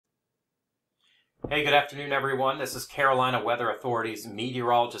Hey, good afternoon, everyone. This is Carolina Weather Authority's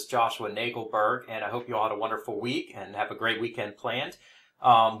meteorologist Joshua Nagelberg, and I hope you all had a wonderful week and have a great weekend planned.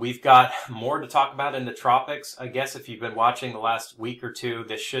 We've got more to talk about in the tropics. I guess if you've been watching the last week or two,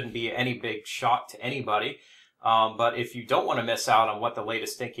 this shouldn't be any big shock to anybody. But if you don't want to miss out on what the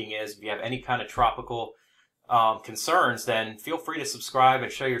latest thinking is, if you have any kind of tropical concerns, then feel free to subscribe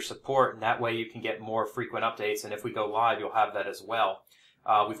and show your support, and that way you can get more frequent updates. And if we go live, you'll have that as well.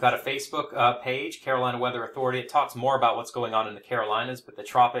 We've got a Facebook page, Carolina Weather Authority. It talks more about what's going on in the Carolinas, but the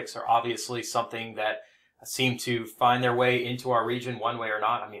tropics are obviously something that seem to find their way into our region one way or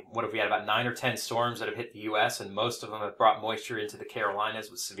not. I mean, what have we had? About 9 or 10 storms that have hit the U.S., and most of them have brought moisture into the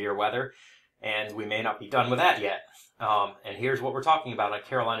Carolinas with severe weather, and we may not be done with that yet. And here's what we're talking about on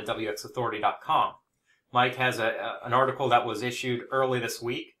CarolinaWXAuthority.com. Mike has an article that was issued early this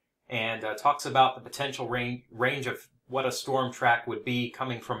week and talks about the potential range of what a storm track would be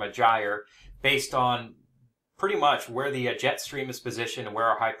coming from a gyre based on pretty much where the jet stream is positioned and where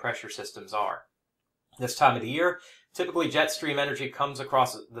our high pressure systems are. This time of the year, typically jet stream energy comes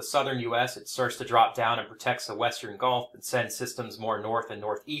across the southern U.S. It starts to drop down and protects the western Gulf and sends systems more north and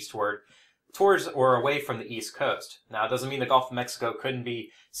northeastward towards or away from the East Coast. Now, it doesn't mean the Gulf of Mexico couldn't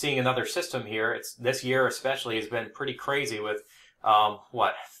be seeing another system here. This year especially has been pretty crazy with,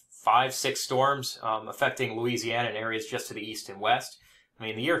 5, 6 storms affecting Louisiana and areas just to the east and west. I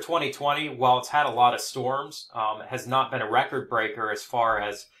mean, the year 2020, while it's had a lot of storms, it has not been a record breaker as far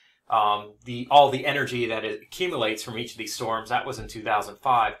as all the energy that it accumulates from each of these storms. That was in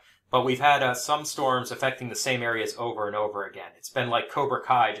 2005. But we've had some storms affecting the same areas over and over again. It's been like Cobra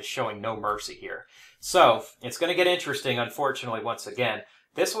Kai, just showing no mercy here. So it's going to get interesting, unfortunately, once again.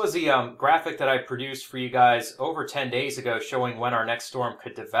 This was the graphic that I produced for you guys over 10 days ago showing when our next storm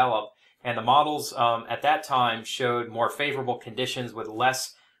could develop. And the models at that time showed more favorable conditions with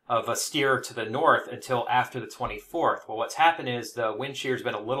less of a steer to the north until after the 24th. Well, what's happened is the wind shear has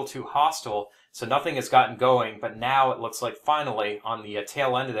been a little too hostile, so nothing has gotten going. But now it looks like finally on the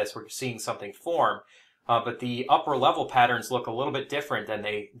tail end of this, we're seeing something form. But the upper level patterns look a little bit different than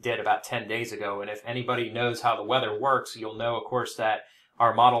they did about 10 days ago. And if anybody knows how the weather works, you'll know, of course, that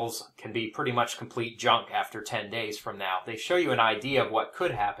our models can be pretty much complete junk after 10 days from now. They show you an idea of what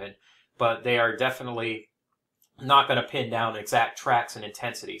could happen, but they are definitely not going to pin down exact tracks and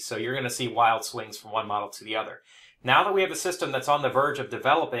intensity. So you're going to see wild swings from one model to the other. Now that we have a system that's on the verge of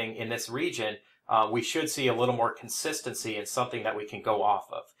developing in this region, we should see a little more consistency and something that we can go off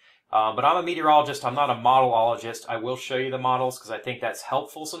of. But I'm a meteorologist. I'm not a modelologist. I will show you the models because I think that's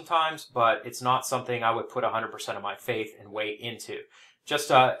helpful sometimes, but it's not something I would put 100% of my faith and weight into.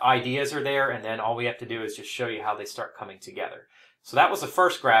 Just ideas are there, and then all we have to do is just show you how they start coming together. So that was the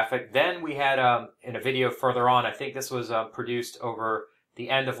first graphic. Then we had, in a video further on, I think this was produced over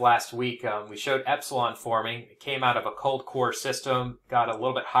the end of last week, we showed epsilon forming. It came out of a cold core system, got a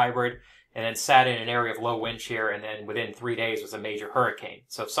little bit hybrid, and then sat in an area of low wind shear, and then within 3 days was a major hurricane.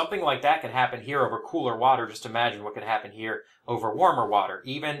 So if something like that can happen here over cooler water, just imagine what can happen here over warmer water,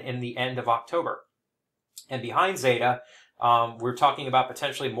 even in the end of October. And behind Zeta, we're talking about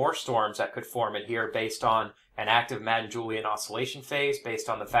potentially more storms that could form in here based on an active Madden-Julian oscillation phase, based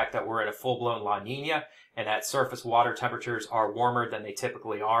on the fact that we're in a full-blown La Nina and that surface water temperatures are warmer than they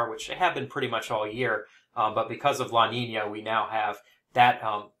typically are, which they have been pretty much all year. But because of La Nina, we now have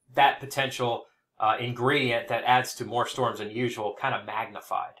that potential ingredient that adds to more storms than usual kind of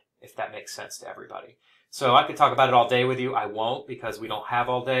magnified, if that makes sense to everybody. So I could talk about it all day with you. I won't because we don't have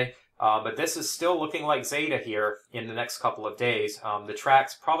all day. But this is still looking like Zeta here in the next couple of days. The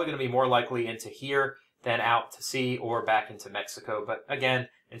track's probably going to be more likely into here than out to sea or back into Mexico. But again,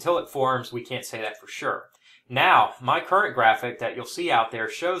 until it forms, we can't say that for sure. Now, my current graphic that you'll see out there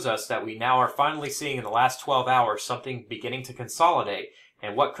shows us that we now are finally seeing in the last 12 hours something beginning to consolidate.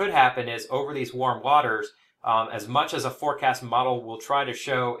 And what could happen is over these warm waters, as much as a forecast model will try to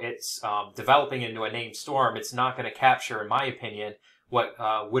show it's developing into a named storm, it's not going to capture, in my opinion, what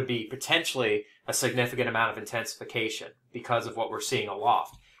would be potentially a significant amount of intensification because of what we're seeing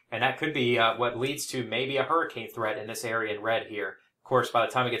aloft. And that could be what leads to maybe a hurricane threat in this area in red here. Of course, by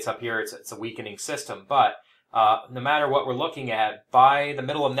the time it gets up here, it's a weakening system. But no matter what we're looking at, by the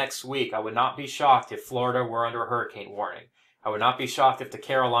middle of next week, I would not be shocked if Florida were under a hurricane warning. I would not be shocked if the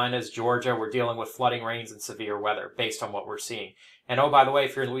Carolinas, Georgia, were dealing with flooding rains and severe weather based on what we're seeing. And oh, by the way,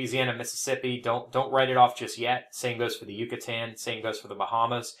 if you're in Louisiana, Mississippi, don't write it off just yet. Same goes for the Yucatan, same goes for the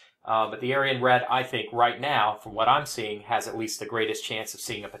Bahamas. But the area in red, I think, right now, from what I'm seeing, has at least the greatest chance of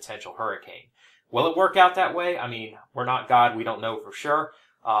seeing a potential hurricane. Will it work out that way? I mean, we're not God. We don't know for sure.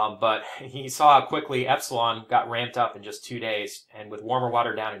 But he saw how quickly Epsilon got ramped up in just 2 days, and with warmer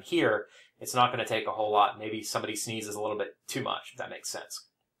water down in here, it's not going to take a whole lot. Maybe somebody sneezes a little bit too much, if that makes sense.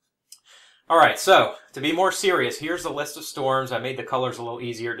 All right, so to be more serious, here's the list of storms. I made the colors a little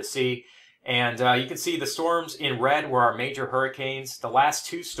easier to see. And you can see the storms in red were our major hurricanes. The last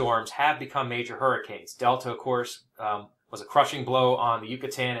 2 storms have become major hurricanes. Delta, of course, was a crushing blow on the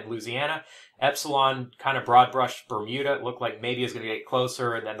Yucatan and Louisiana. Epsilon kind of broad brushed Bermuda. It looked like maybe it was going to get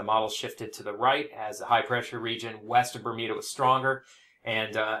closer, and then the model shifted to the right as the high pressure region west of Bermuda was stronger.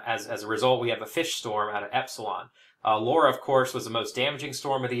 And as a result, we have a fish storm out of Epsilon. Laura, of course, was the most damaging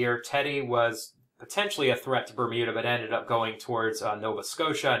storm of the year. Teddy was potentially a threat to Bermuda, but ended up going towards Nova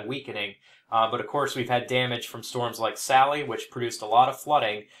Scotia and weakening. But of course, we've had damage from storms like Sally, which produced a lot of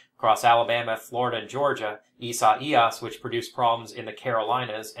flooding across Alabama, Florida, and Georgia. Isaias, which produced problems in the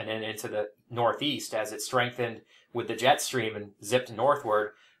Carolinas and then into the Northeast as it strengthened with the jet stream and zipped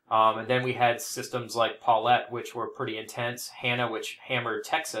northward. And then we had systems like Paulette, which were pretty intense. Hannah, which hammered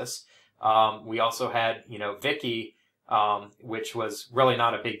Texas. We also had, Vicky, which was really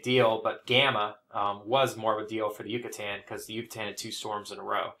not a big deal, but Gamma was more of a deal for the Yucatan because the Yucatan had 2 storms in a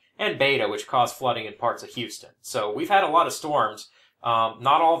row. And Beta, which caused flooding in parts of Houston. So we've had a lot of storms.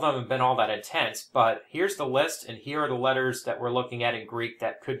 Not all of them have been all that intense, but here's the list, and here are the letters that we're looking at in Greek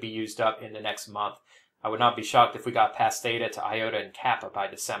that could be used up in the next month. I would not be shocked if we got past Theta to Iota and Kappa by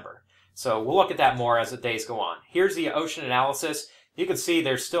December. So we'll look at that more as the days go on. Here's the ocean analysis. You can see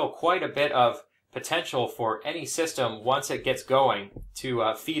there's still quite a bit of potential for any system once it gets going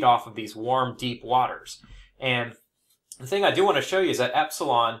to feed off of these warm, deep waters. And the thing I do want to show you is that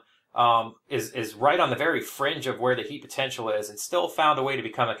Epsilon is right on the very fringe of where the heat potential is and still found a way to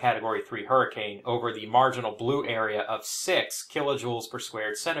become a Category 3 hurricane over the marginal blue area of 6 kilojoules per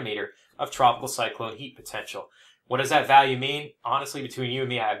squared centimeter of tropical cyclone heat potential. What does that value mean? Honestly, between you and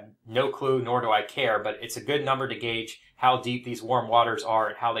me, I have no clue, nor do I care, but it's a good number to gauge how deep these warm waters are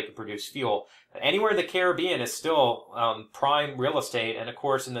and how they can produce fuel. Anywhere in the Caribbean is still prime real estate, and of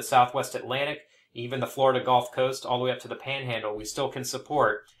course in the Southwest Atlantic, even the Florida Gulf Coast, all the way up to the Panhandle, we still can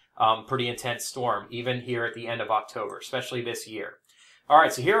support pretty intense storm, even here at the end of October, especially this year. All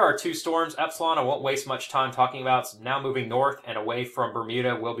right, so here are our 2 storms. Epsilon, I won't waste much time talking about. It's now moving north and away from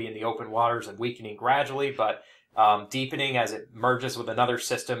Bermuda. We'll be in the open waters and weakening gradually, but deepening as it merges with another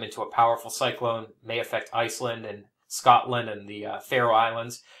system into a powerful cyclone. May affect Iceland and Scotland and the Faroe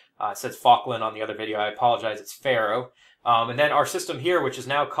Islands. It says Falkland on the other video. I apologize, it's Faroe. And then our system here, which is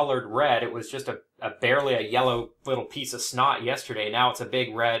now colored red, it was just barely a yellow little piece of snot yesterday. Now it's a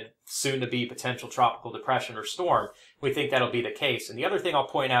big red, soon-to-be potential tropical depression or storm. We think that'll be the case. And the other thing I'll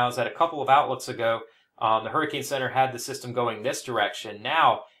point out is that a couple of outlooks ago, the Hurricane Center had the system going this direction.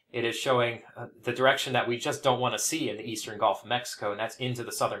 Now it is showing the direction that we just don't want to see in the eastern Gulf of Mexico, and that's into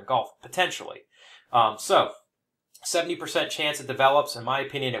the southern Gulf, potentially. So 70% chance it develops. In my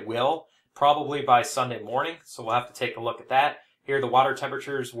opinion, it will. Probably by Sunday morning, so we'll have to take a look at that. Here the water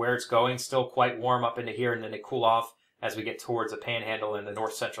temperatures, where it's going, still quite warm up into here, and then they cool off as we get towards the Panhandle and the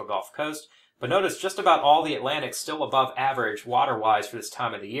north central Gulf Coast. But notice just about all the Atlantic still above average water-wise for this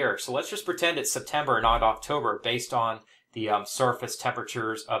time of the year. So let's just pretend it's September and not October based on the surface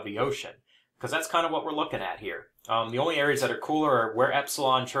temperatures of the ocean, because that's kind of what we're looking at here. The only areas that are cooler are where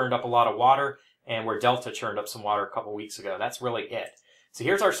Epsilon churned up a lot of water and where Delta churned up some water a couple weeks ago. That's really it. So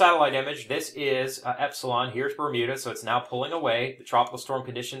here's our satellite image. This is Epsilon. Here's Bermuda, so it's now pulling away. The tropical storm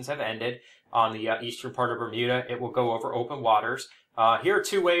conditions have ended on the eastern part of Bermuda. It will go over open waters. Here are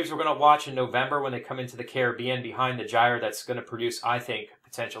 2 waves we're going to watch in November when they come into the Caribbean behind the gyre that's going to produce, I think,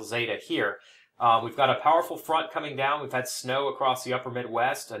 potential Zeta here. We've got a powerful front coming down. We've had snow across the upper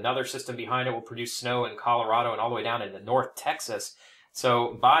Midwest. Another system behind it will produce snow in Colorado and all the way down into North Texas.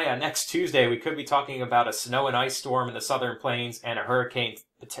 So by next Tuesday, we could be talking about a snow and ice storm in the southern plains and a hurricane,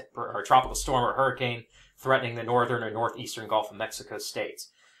 or a tropical storm or hurricane threatening the northern or northeastern Gulf of Mexico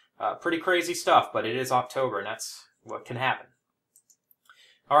states. Pretty crazy stuff, but it is October, and that's what can happen.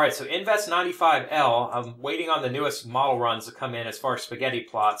 All right, so Invest 95L, I'm waiting on the newest model runs to come in as far as spaghetti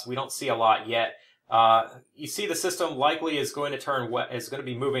plots. We don't see a lot yet. You see the system likely is going to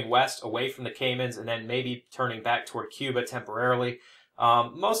be moving west away from the Caymans and then maybe turning back toward Cuba temporarily.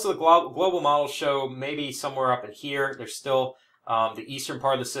 Most of the global models show maybe somewhere up in here. There's still the eastern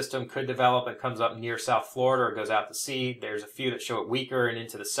part of the system could develop and comes up near South Florida or goes out to sea. There's a few that show it weaker and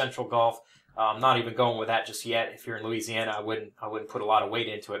into the central Gulf. I'm not even going with that just yet. If you're in Louisiana, I wouldn't put a lot of weight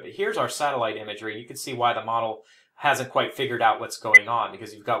into it. But here's our satellite imagery. You can see why the model hasn't quite figured out what's going on,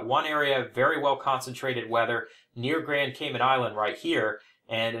 because you've got one area of very well concentrated weather near Grand Cayman Island right here,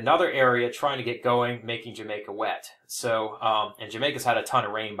 and another area trying to get going, making Jamaica wet. So, and Jamaica's had a ton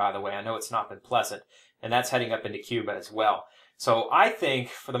of rain, by the way. I know it's not been pleasant, and that's heading up into Cuba as well. So I think,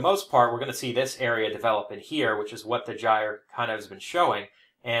 for the most part, we're going to see this area develop in here, which is what the gyre kind of has been showing.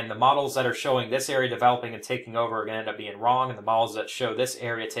 And the models that are showing this area developing and taking over are going to end up being wrong, and the models that show this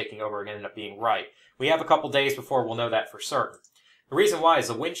area taking over are going to end up being right. We have a couple days before we'll know that for certain. The reason why is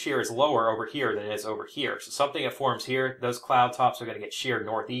the wind shear is lower over here than it is over here. So something that forms here, those cloud tops are going to get sheared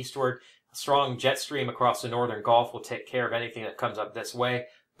northeastward. A strong jet stream across the northern Gulf will take care of anything that comes up this way.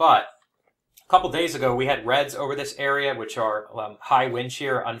 But a couple days ago, we had reds over this area, which are high wind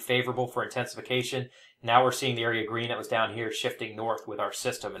shear, unfavorable for intensification. Now we're seeing the area green that was down here shifting north with our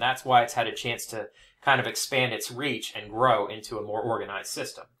system. And that's why it's had a chance to kind of expand its reach and grow into a more organized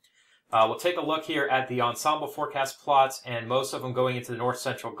system. We'll take a look here at the Ensemble forecast plots, and most of them going into the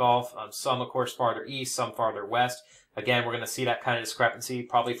north-central Gulf. Some, of course, farther east, some farther west. Again, we're going to see that kind of discrepancy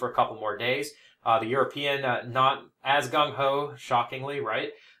probably for a couple more days. The European, not as gung-ho, shockingly,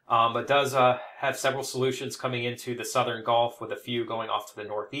 right? But does have several solutions coming into the southern Gulf, with a few going off to the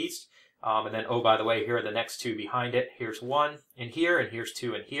northeast. And then, oh, by the way, here are the next two behind it. Here's one in here, and here's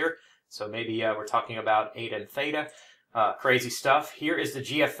two in here. So maybe we're talking about Eta and Theta. Crazy stuff. Here is the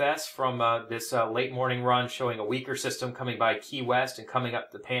GFS from this late morning run, showing a weaker system coming by Key West and coming up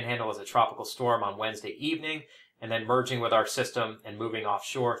the Panhandle as a tropical storm on Wednesday evening, and then merging with our system and moving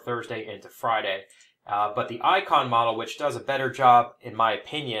offshore Thursday into Friday. But the Icon model, which does a better job, in my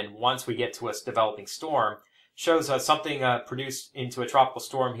opinion, once we get to a developing storm, shows something produced into a tropical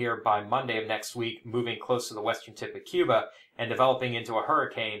storm here by Monday of next week, moving close to the western tip of Cuba and developing into a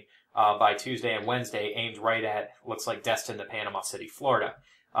hurricane by Tuesday and Wednesday, aimed right at, looks like, destined to Panama City, Florida.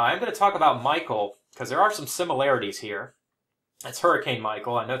 I'm going to talk about Michael, because there are some similarities here. It's Hurricane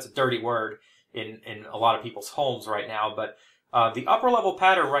Michael. I know it's a dirty word in a lot of people's homes right now, but the upper level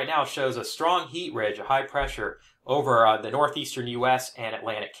pattern right now shows a strong heat ridge, a high pressure, over the northeastern U.S. and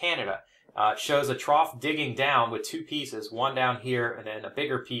Atlantic Canada. It shows a trough digging down with two pieces, one down here and then a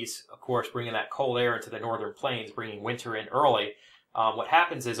bigger piece, of course, bringing that cold air into the northern plains, bringing winter in early. What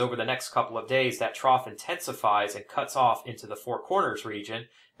happens is, over the next couple of days, that trough intensifies and cuts off into the Four Corners region.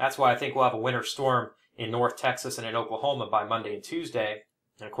 That's why I think we'll have a winter storm in North Texas and in Oklahoma by Monday and Tuesday.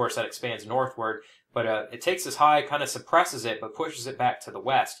 And of course, that expands northward. But it takes this high, kind of suppresses it, but pushes it back to the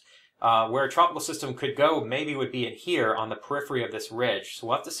west. Where a tropical system could go maybe would be in here on the periphery of this ridge. So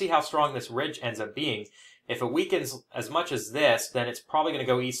we'll have to see how strong this ridge ends up being. If it weakens as much as this, then it's probably going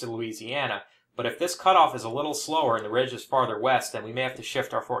to go east of Louisiana. But if this cutoff is a little slower and the ridge is farther west, then we may have to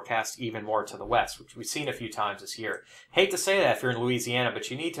shift our forecast even more to the west, which we've seen a few times this year. Hate to say that if you're in Louisiana, but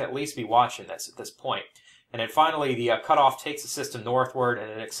you need to at least be watching this at this point. And then finally, the cutoff takes the system northward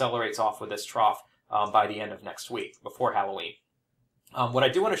and it accelerates off with this trough by the end of next week, before Halloween. What I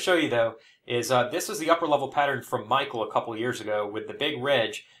do want to show you, though, is this was the upper level pattern from Michael a couple years ago, with the big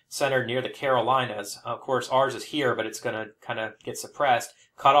ridge centered near the Carolinas. Of course, ours is here, but it's going to kind of get suppressed.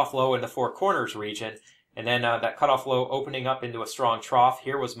 Cutoff low in the Four Corners region, and then that cutoff low opening up into a strong trough.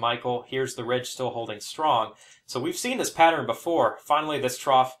 Here was Michael. Here's the ridge still holding strong. So we've seen this pattern before. Finally, this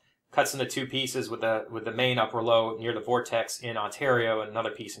trough cuts into two pieces with the main upper low near the vortex in Ontario and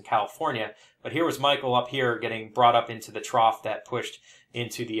another piece in California. But here was Michael up here getting brought up into the trough that pushed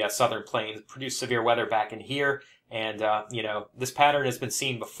into the southern plains, produced severe weather back in here. And, you know, this pattern has been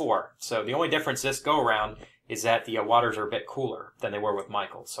seen before. So the only difference this go around is that the waters are a bit cooler than they were with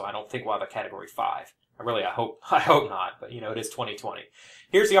Michael. So I don't think we'll have a Category 5. I hope not, but, you know, it is 2020.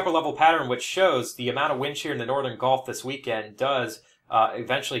 Here's the upper level pattern, which shows the amount of wind shear in the northern Gulf this weekend does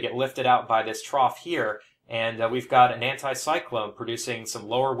eventually get lifted out by this trough here. And we've got an anticyclone producing some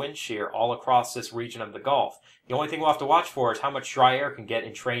lower wind shear all across this region of the Gulf. The only thing we'll have to watch for is how much dry air can get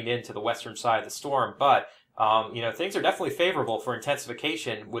entrained into the western side of the storm. But, you know, things are definitely favorable for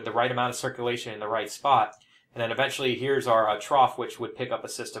intensification with the right amount of circulation in the right spot. And then eventually here's our trough, which would pick up a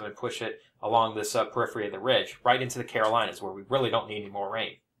system and push it along this periphery of the ridge, right into the Carolinas, where we really don't need any more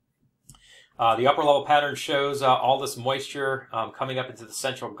rain. The upper level pattern shows all this moisture coming up into the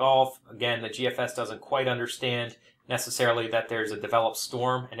central Gulf. Again, the GFS doesn't quite understand necessarily that there's a developed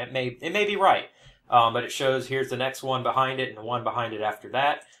storm, and it may be right. But it shows here's the next one behind it and the one behind it after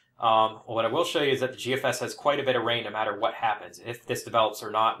that. What I will show you is that the GFS has quite a bit of rain no matter what happens. If this develops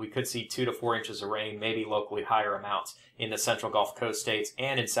or not, we could see 2 to 4 inches of rain, maybe locally higher amounts in the central Gulf Coast states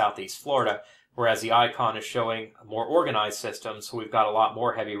and in southeast Florida. whereas the icon is showing a more organized system, so we've got a lot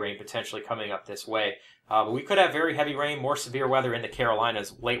more heavy rain potentially coming up this way. But we could have very heavy rain, more severe weather in the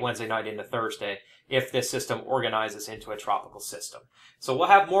Carolinas late Wednesday night into Thursday if this system organizes into a tropical system. So we'll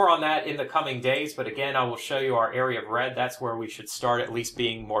have more on that in the coming days, but again, I will show you our area of red. That's where we should start at least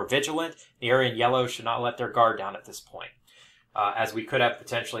being more vigilant. The area in yellow should not let their guard down at this point, as we could have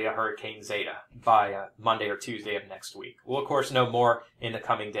potentially a Hurricane Zeta by Monday or Tuesday of next week. We'll, of course, know more in the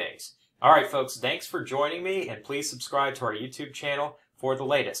coming days. All right, folks, thanks for joining me, and please subscribe to our YouTube channel for the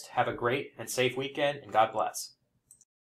latest. Have a great and safe weekend, and God bless.